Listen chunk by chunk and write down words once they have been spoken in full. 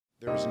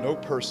There is no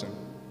person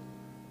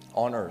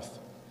on earth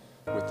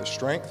with the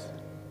strength,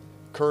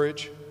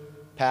 courage,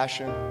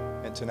 passion,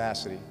 and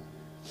tenacity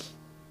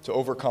to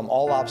overcome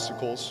all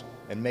obstacles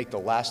and make the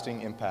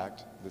lasting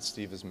impact that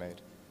Steve has made.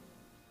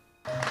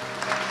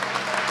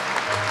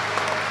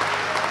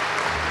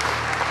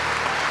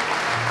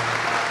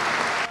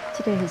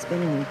 Today has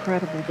been an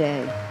incredible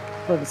day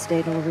for the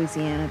state of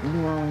Louisiana, the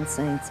New Orleans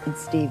Saints, and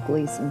Steve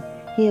Gleason.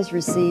 He has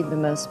received the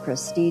most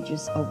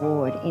prestigious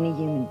award any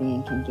human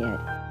being can get.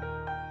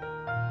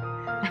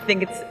 I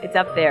think it's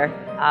up there.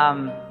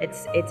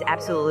 It's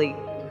absolutely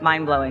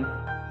mind-blowing,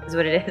 is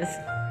what it is.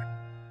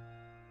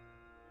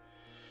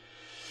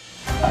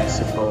 I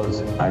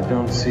suppose I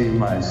don't see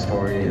my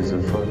story as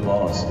a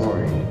football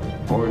story,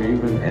 or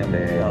even an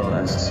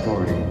ALS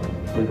story,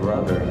 but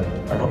rather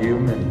a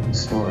human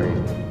story.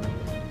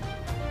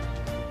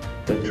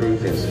 The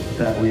truth is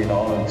that we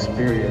all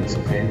experience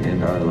pain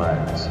in our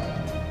lives.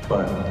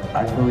 But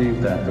I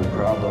believe that the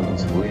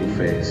problems we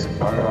face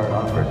are our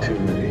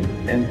opportunity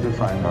and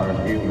define our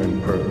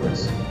human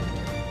purpose.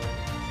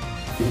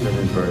 Even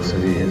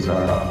adversity is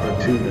our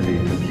opportunity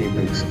to keep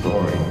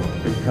exploring,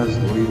 because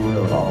we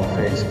will all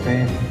face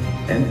pain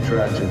and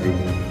tragedy.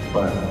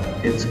 But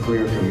it's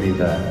clear to me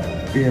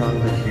that, beyond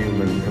the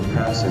human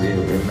capacity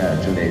of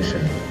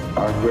imagination,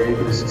 our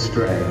greatest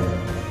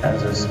strength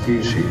as a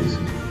species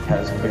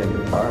has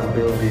been our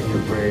ability to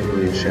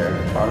bravely share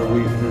our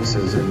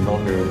weaknesses and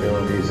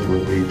vulnerabilities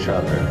with each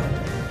other.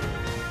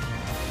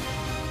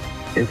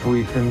 If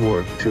we can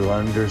work to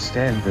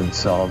understand and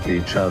solve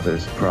each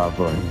other's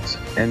problems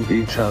and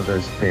each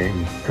other's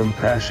pain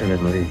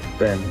compassionately,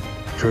 then,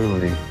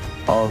 truly,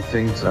 all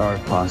things are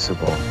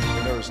possible.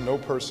 And there is no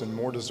person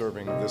more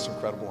deserving of this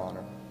incredible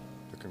honor,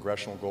 the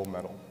Congressional Gold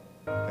Medal,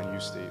 than you,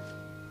 Steve.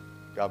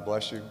 God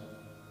bless you.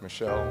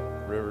 Michelle,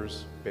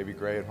 Rivers, baby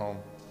Gray at home,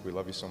 we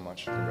love you so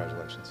much.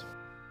 Congratulations.